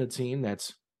watching a team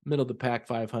that's middle of the pack,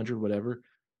 500, whatever,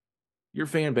 your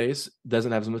fan base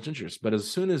doesn't have as much interest. But as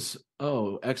soon as,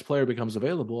 X player becomes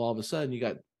available, all of a sudden you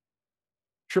got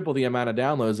triple the amount of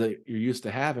downloads that you're used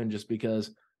to having just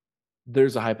because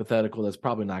there's a hypothetical that's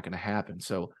probably not going to happen.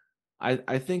 So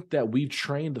I think that we've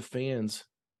trained the fans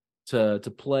to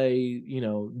play,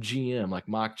 GM, like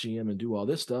mock GM, and do all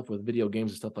this stuff with video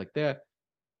games and stuff like that,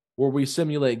 where we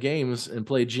simulate games and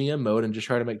play GM mode and just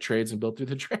try to make trades and build through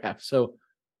the draft. So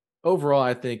overall,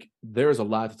 I think there's a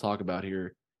lot to talk about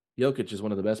here. Jokic is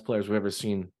one of the best players we've ever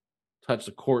seen touch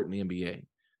the court in the NBA.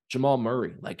 Jamal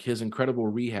Murray, like his incredible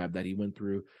rehab that he went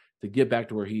through to get back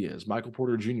to where he is. Michael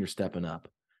Porter Jr. stepping up,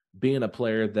 being a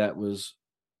player that was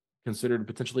considered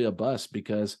potentially a bust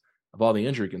because of all the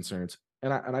injury concerns.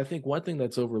 And I think one thing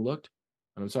that's overlooked,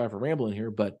 and I'm sorry for rambling here,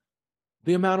 but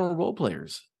the amount of role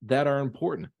players that are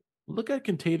important. Look at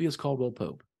Kentavious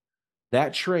Caldwell-Pope.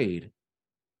 That trade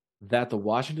that the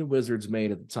Washington Wizards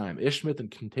made at the time, Ish Smith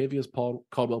and Kentavious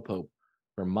Caldwell-Pope,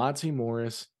 for Monty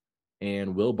Morris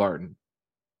and Will Barton.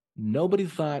 Nobody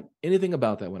thought anything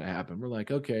about that when it happened. We're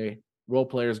like, okay, role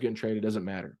players getting traded doesn't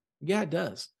matter. Yeah, it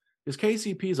does. Because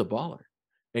KCP is a baller.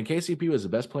 And KCP was the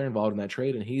best player involved in that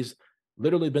trade, and he's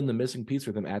literally been the missing piece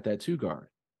for them at that 2 guard.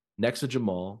 Next to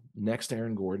Jamal, next to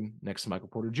Aaron Gordon, next to Michael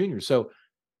Porter Jr. So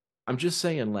I'm just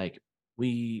saying, like,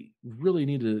 we really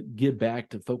need to get back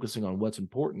to focusing on what's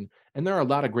important. And there are a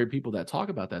lot of great people that talk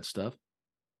about that stuff,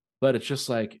 but it's just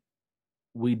like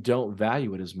we don't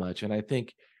value it as much. And I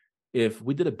think if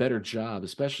we did a better job,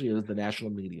 especially as the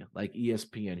national media, like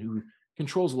ESPN, who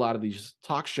controls a lot of these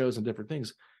talk shows and different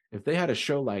things, if they had a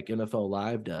show like NFL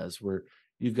Live does, where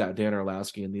you've got Dan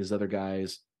Orlowski and these other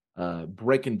guys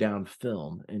breaking down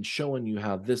film and showing you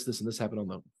how this, and this happened on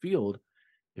the field.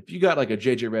 If you got like a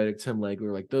JJ Redick, Tim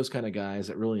Legler, like those kind of guys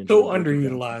that really enjoy so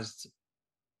underutilized,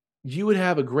 you would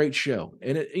have a great show.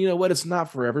 And you know what? It's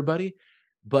not for everybody,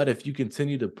 but if you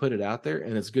continue to put it out there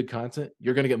and it's good content,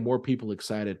 you're going to get more people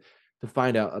excited to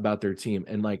find out about their team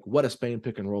and like what a Spain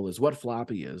pick and roll is, what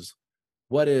floppy is,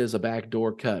 what is a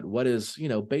backdoor cut, what is,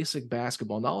 basic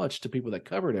basketball knowledge to people that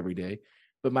cover it every day,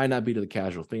 but might not be to the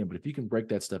casual fan. But if you can break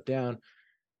that stuff down,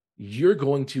 you're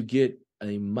going to get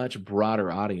a much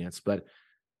broader audience. But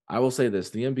I will say this,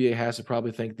 the NBA has to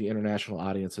probably thank the international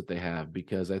audience that they have,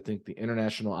 because I think the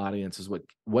international audience is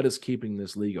what is keeping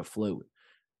this league afloat,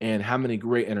 and how many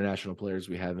great international players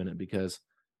we have in it, because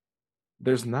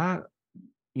there's not,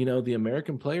 the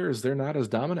American players, they're not as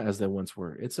dominant as they once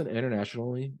were. It's an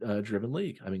internationally driven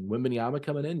league. I mean, Wembanyama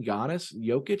coming in, Giannis,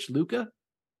 Jokic, Luka,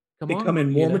 they come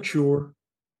in more mature.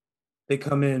 They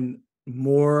come in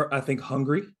more, I think,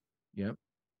 hungry. Yep.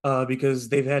 Because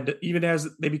they've had to, even as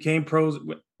they became pros,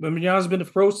 Wembanyama's been a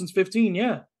pro since 15.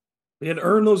 Yeah, they had to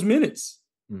earn those minutes.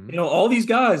 Mm-hmm. All these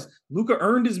guys, Luka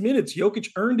earned his minutes, Jokic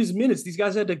earned his minutes. These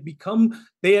guys had to become.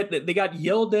 They got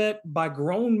yelled at by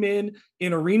grown men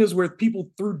in arenas where people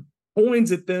threw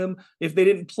coins at them if they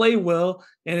didn't play well,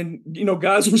 and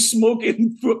guys were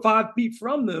smoking 5 feet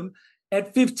from them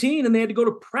at 15, and they had to go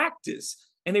to practice.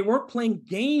 And they weren't playing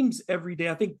games every day.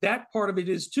 I think that part of it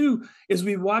is too, is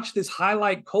we watch this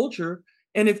highlight culture.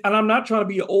 And I'm not trying to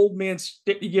be an old man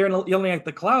yelling at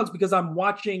the clouds, because I'm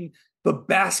watching the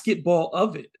basketball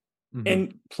of it. Mm-hmm.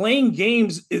 And playing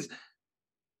games is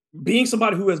being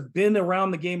somebody who has been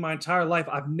around the game my entire life.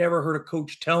 I've never heard a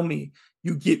coach tell me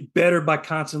you get better by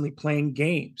constantly playing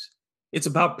games. It's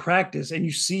about practice. And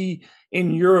you see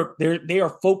in Europe, they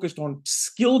are focused on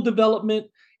skill development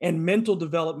and mental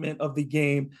development of the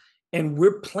game. And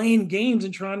we're playing games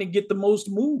and trying to get the most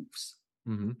moves.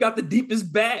 Mm-hmm. Got the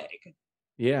deepest bag.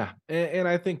 Yeah. And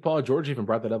I think Paul George even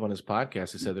brought that up on his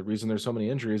podcast. He said the reason there's so many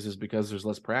injuries is because there's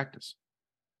less practice.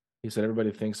 He said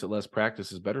everybody thinks that less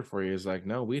practice is better for you. He's like,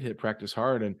 no, we'd hit practice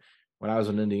hard. And when I was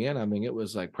in Indiana, I mean, it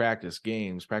was like practice,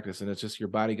 games, practice. And it's just your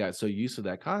body got so used to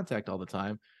that contact all the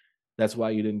time. That's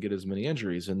why you didn't get as many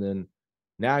injuries. And then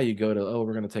Now you go to, oh,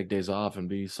 we're going to take days off and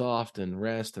be soft and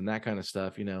rest and that kind of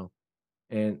stuff,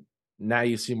 and now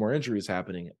you see more injuries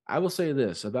happening. I will say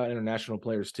this about international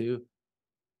players too.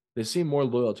 They seem more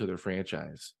loyal to their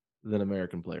franchise than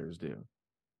American players do.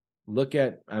 Look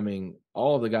at, I mean,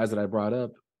 all of the guys that I brought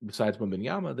up, besides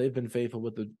Wembanyama, they've been faithful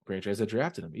with the franchise that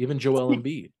drafted him. Even Joel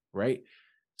Embiid, right?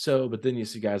 So, but then you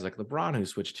see guys like LeBron who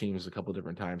switched teams a couple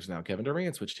different times now. Kevin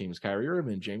Durant switched teams. Kyrie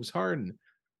Irving, James Harden,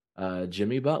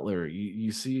 Jimmy Butler.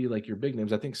 You see like your big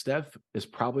names. I think Steph is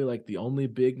probably like the only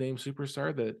big name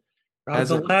superstar that Probably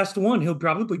the hasn't. last one. He'll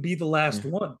probably be the last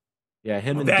Yeah, one. yeah,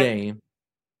 him and That Dame.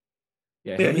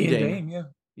 Yeah, yeah, him and he and Dame. Dame, yeah.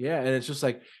 Yeah, and it's just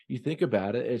like you think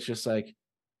about it. It's just like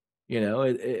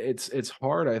it's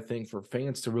hard, I think, for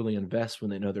fans to really invest when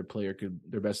they know their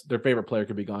favorite player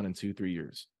could be gone in 2-3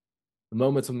 years. The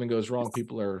moment something goes wrong,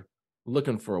 people are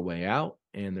looking for a way out,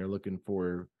 and they're looking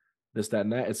for this, that,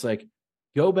 and that. It's like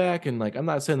go back and like I'm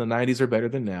not saying the '90s are better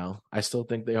than now. I still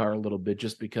think they are a little bit,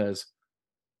 just because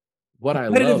what I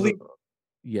love. Competitively,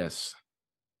 Yes,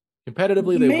 it was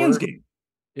competitively a they man's were. game.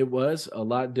 It was a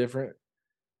lot different,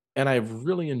 and I've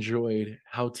really enjoyed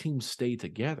how teams stay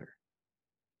together.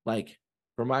 Like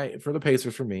for the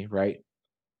Pacers, for me, right?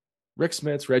 Rick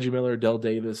Smits, Reggie Miller, Dell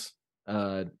Davis,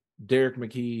 uh, Derek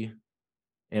McKee,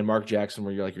 and Mark Jackson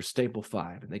were your staple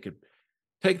five, and they could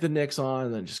take the Knicks on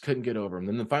and then just couldn't get over them.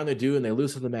 And then finally do, and they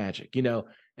lose to the Magic. And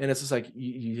it's just like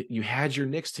you had your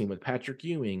Knicks team with Patrick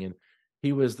Ewing, and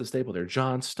he was the staple there.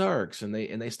 John Starks, and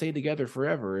they stayed together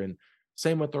forever. And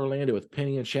same with Orlando with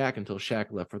Penny and Shaq until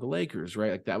Shaq left for the Lakers,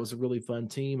 right? Like that was a really fun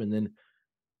team. And then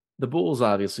the Bulls,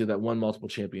 obviously, that won multiple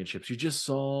championships. You just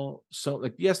saw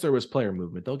yes, there was player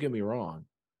movement. Don't get me wrong,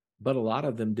 but a lot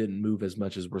of them didn't move as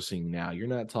much as we're seeing now. You're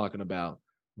not talking about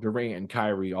Durant and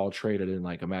Kyrie all traded in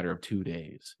like a matter of 2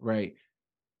 days, right?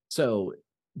 So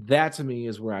that to me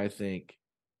is where I think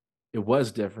it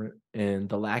was different, and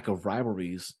the lack of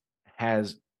rivalries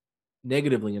has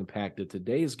negatively impacted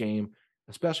today's game,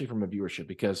 especially from a viewership.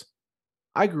 Because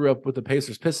I grew up with the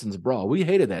Pacers Pistons brawl. We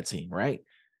hated that team, right?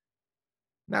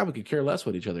 Now we could care less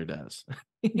what each other does.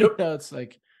 Yep. It's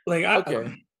like, Like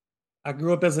okay, I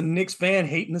grew up as a Knicks fan,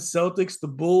 hating the Celtics, the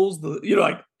Bulls,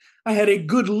 like I had a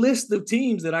good list of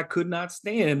teams that I could not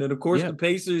stand. And of course yeah, the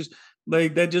Pacers,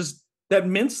 like that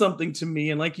meant something to me.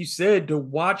 And like you said, to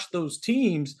watch those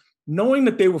teams, knowing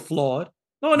that they were flawed,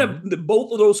 knowing mhm, that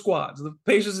both of those squads, the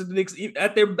Pacers and the Knicks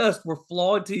at their best were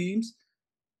flawed teams.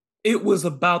 It was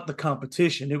about the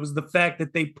competition. It was the fact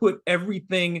that they put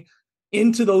everything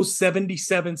into those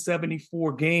 77,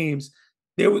 74 games.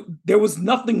 There was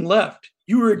nothing left.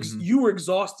 mhm, You were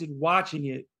exhausted watching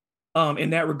it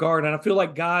in that regard. And I feel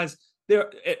like guys there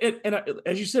and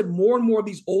as you said, more and more of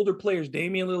these older players,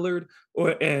 Damian Lillard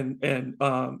and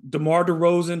DeMar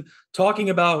DeRozan, talking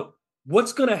about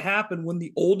what's going to happen when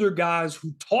the older guys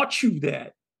who taught you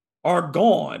that are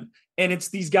gone, and it's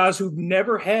these guys who've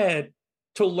never had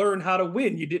to learn how to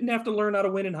win. You didn't have to learn how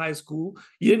to win in high school.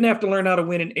 You didn't have to learn how to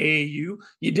win in AAU.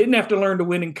 You didn't have to learn to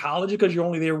win in college because you're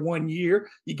only there 1 year.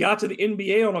 You got to the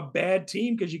NBA on a bad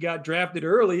team because you got drafted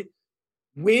early.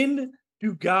 When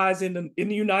do guys in the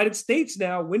United States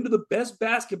now, when do the best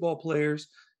basketball players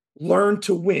learn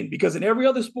to win? Because in every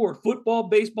other sport, football,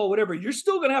 baseball, whatever, you're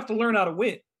still going to have to learn how to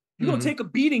win. You're going to mhm. take a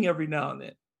beating every now and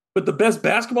then. But the best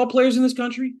basketball players in this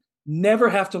country never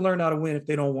have to learn how to win if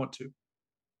they don't want to.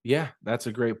 Yeah, that's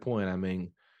a great point. I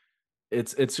mean,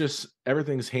 it's just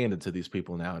everything's handed to these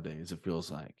people nowadays. It feels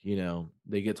like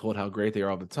they get told how great they are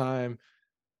all the time.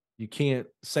 You can't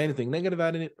say anything negative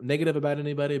about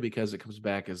anybody because it comes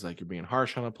back as like you're being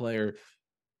harsh on a player.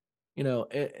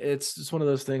 It's just one of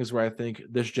those things where I think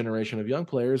this generation of young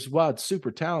players, while it's super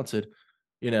talented,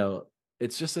 you know,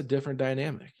 it's just a different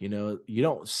dynamic. You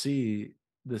don't see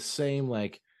the same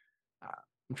like.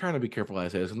 I'm trying to be careful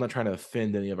as I say this. I'm not trying to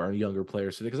offend any of our younger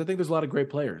players today because I think there's a lot of great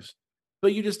players,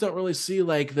 but you just don't really see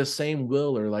like the same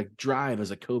will or like drive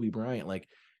as a Kobe Bryant. Like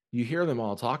you hear them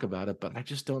all talk about it, but I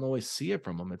just don't always see it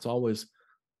from them. It's always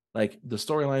like the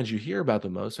storylines you hear about the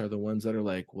most are the ones that are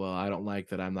like, well, I don't like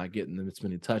that I'm not getting them as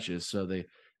many touches. So it's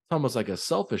almost like a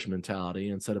selfish mentality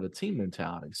instead of a team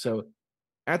mentality. So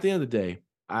at the end of the day,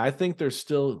 I think there's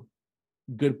still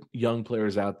good young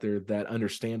players out there that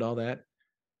understand all that.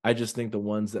 I just think the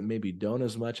ones that maybe don't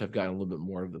as much have gotten a little bit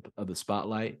more of the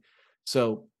spotlight.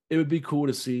 So it would be cool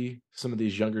to see some of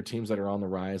these younger teams that are on the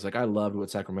rise. Like I loved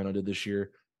what Sacramento did this year.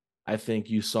 I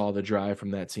think you saw the drive from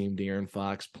that team, De'Aaron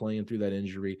Fox playing through that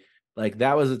injury. Like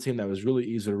that was a team that was really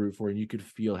easy to root for, and you could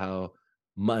feel how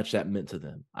much that meant to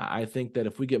them. I think that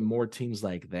if we get more teams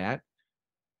like that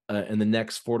in the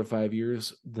next 4 to 5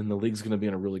 years, then the league's going to be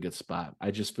in a really good spot. I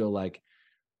just feel like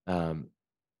um,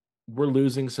 we're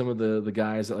losing some of the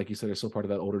guys that, like you said, are still part of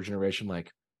that older generation.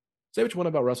 Like, say what you want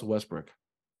about Russell Westbrook.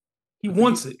 He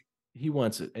wants it. He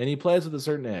wants it, and he plays with a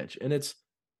certain edge. And it's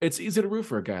easy to root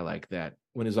for a guy like that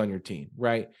when he's on your team,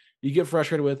 right? You get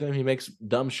frustrated with him. He makes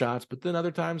dumb shots, but then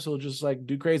other times he'll just like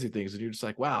do crazy things, and you're just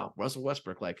like, wow, Russell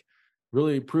Westbrook, like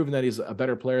really proving that he's a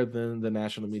better player than the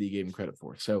national media gave him credit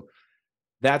for. So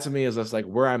that to me is just like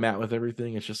where I'm at with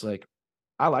everything. It's just like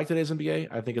I like today's NBA.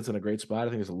 I think it's in a great spot. I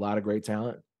think there's a lot of great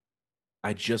talent.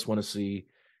 I just want to see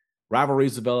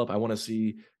rivalries develop. I want to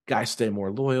see guys stay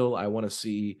more loyal. I want to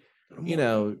see,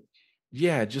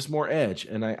 just more edge.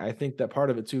 And I think that part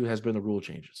of it too has been the rule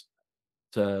changes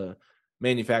to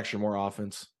manufacture more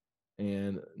offense.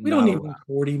 And we don't need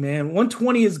 140, man.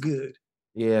 120 is good.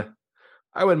 Yeah.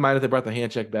 I wouldn't mind if they brought the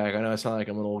hand check back. I know I sound like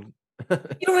I'm an old.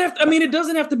 You don't have to, I mean, it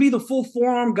doesn't have to be the full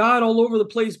forearm guide all over the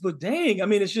place, but dang, I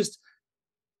mean, it's just,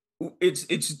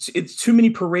 it's too many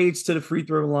parades to the free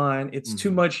throw line. It's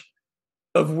too much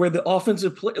of where the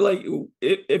offensive play, like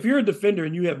if you're a defender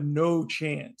and you have no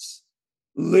chance,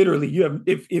 literally you have,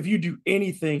 if you do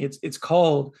anything, it's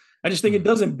called. I just think it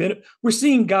doesn't benefit. We're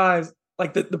seeing guys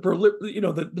like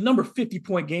the number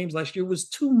 50-point games last year was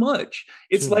too much.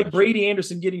 It's too like much. Brady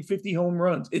Anderson getting 50 home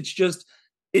runs. It's just,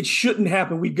 it shouldn't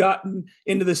happen. We've gotten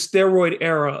into the steroid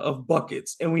era of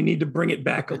buckets, and we need to bring it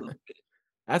back a little bit.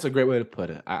 That's a great way to put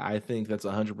it. I think that's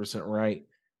 100% right.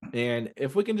 And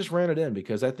if we can just ran it in,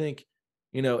 because I think,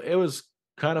 it was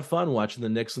kind of fun watching the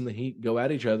Knicks and the Heat go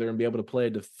at each other and be able to play a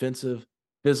defensive,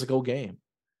 physical game.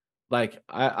 Like,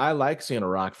 I like seeing a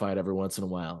rock fight every once in a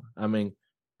while. I mean,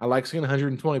 I like seeing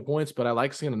 120 points, but I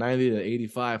like seeing a 90 to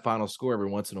 85 final score every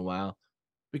once in a while,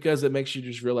 because it makes you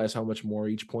just realize how much more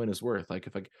each point is worth. Like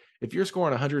if you're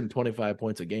scoring 125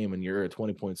 points a game and you're a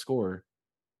 20-point scorer,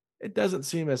 it doesn't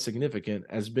seem as significant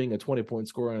as being a 20-point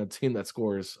scorer on a team that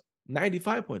scores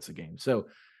 95 points a game. So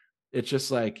it's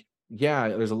just like, yeah,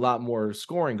 there's a lot more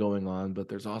scoring going on, but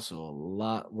there's also a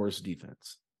lot worse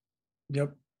defense.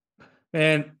 Yep.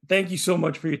 Man, thank you so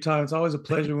much for your time. It's always a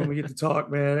pleasure when we get to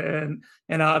talk, man.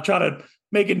 And I'll try to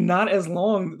make it not as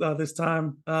long this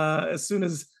time, as soon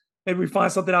as maybe we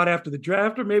find something out after the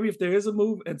draft, or maybe if there is a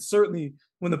move. And certainly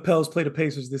when the Pels play the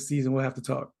Pacers this season, we'll have to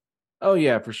talk. Oh,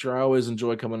 yeah, for sure. I always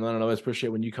enjoy coming on, and I always appreciate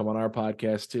when you come on our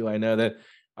podcast, too. I know that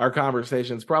our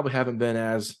conversations probably haven't been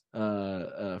as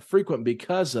frequent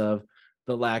because of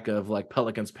the lack of, like,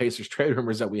 Pelicans Pacers trade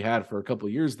rumors that we had for a couple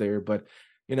of years there. But,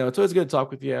 it's always good to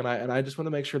talk with you, and I just want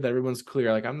to make sure that everyone's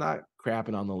clear. Like, I'm not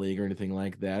crapping on the league or anything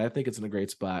like that. I think it's in a great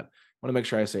spot. I want to make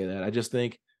sure I say that. I just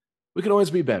think we can always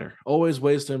be better, always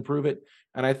ways to improve it.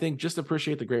 And I think just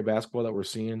appreciate the great basketball that we're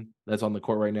seeing that's on the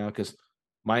court right now, because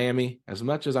Miami, as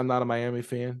much as I'm not a Miami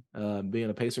fan, being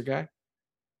a Pacer guy,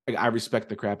 I respect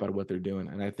the crap out of what they're doing.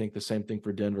 And I think the same thing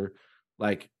for Denver.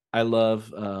 Like, I love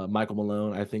Michael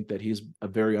Malone. I think that he's a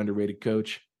very underrated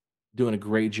coach, doing a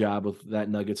great job with that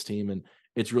Nuggets team. And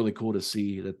it's really cool to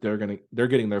see that they're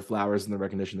getting their flowers and the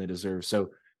recognition they deserve. So,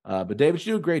 but David,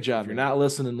 you do a great job. If you're not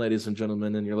listening, ladies and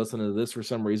gentlemen, and you're listening to this for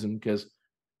some reason because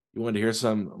you wanted to hear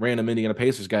some random Indiana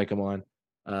Pacers guy come on,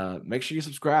 make sure you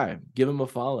subscribe, give him a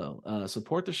follow,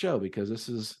 support the show, because this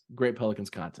is great Pelicans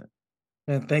content.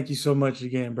 And thank you so much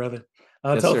again, brother.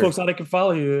 Tell folks how they can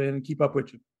follow you and keep up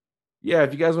with you. Yeah,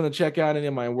 if you guys want to check out any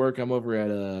of my work, I'm over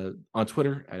at on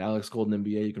Twitter at Alex Golden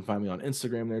NBA. You can find me on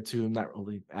Instagram there too. I'm not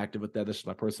really active with that. This is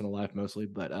my personal life mostly,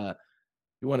 but if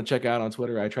you want to check out on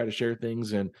Twitter, I try to share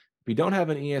things. And if you don't have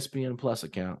an ESPN Plus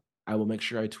account, I will make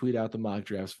sure I tweet out the mock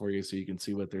drafts for you so you can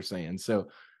see what they're saying. So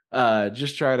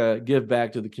just try to give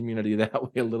back to the community that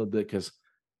way a little bit, because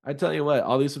I tell you what,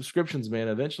 all these subscriptions, man,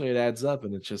 eventually it adds up,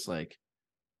 and it's just like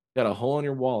got a hole in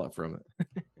your wallet from it.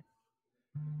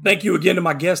 Thank you again to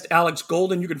my guest, Alex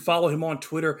Golden. You can follow him on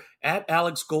Twitter at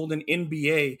Alex Golden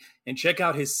NBA and check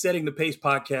out his Setting the Pace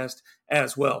podcast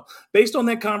as well. Based on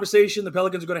that conversation, the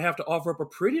Pelicans are going to have to offer up a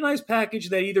pretty nice package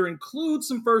that either includes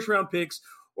some first-round picks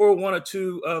or one or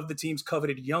two of the team's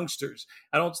coveted youngsters.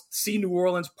 I don't see New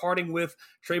Orleans parting with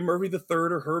Trey Murphy III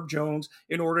or Herb Jones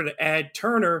in order to add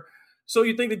Turner. So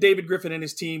you think that David Griffin and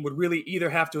his team would really either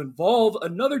have to involve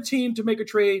another team to make a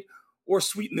trade or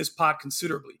sweeten this pot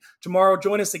considerably. Tomorrow,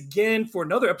 join us again for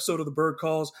another episode of The Bird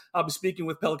Calls. I'll be speaking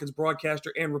with Pelicans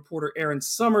broadcaster and reporter Aaron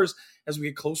Summers as we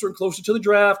get closer and closer to the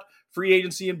draft, free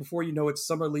agency, and before you know it,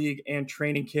 summer league and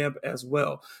training camp as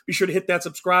well. Be sure to hit that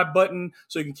subscribe button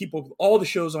so you can keep up with all the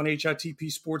shows on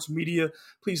HITP Sports Media.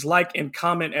 Please like and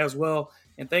comment as well.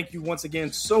 And thank you once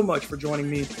again so much for joining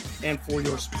me and for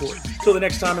your support. Till the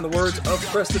next time, in the words of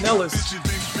Preston Ellis,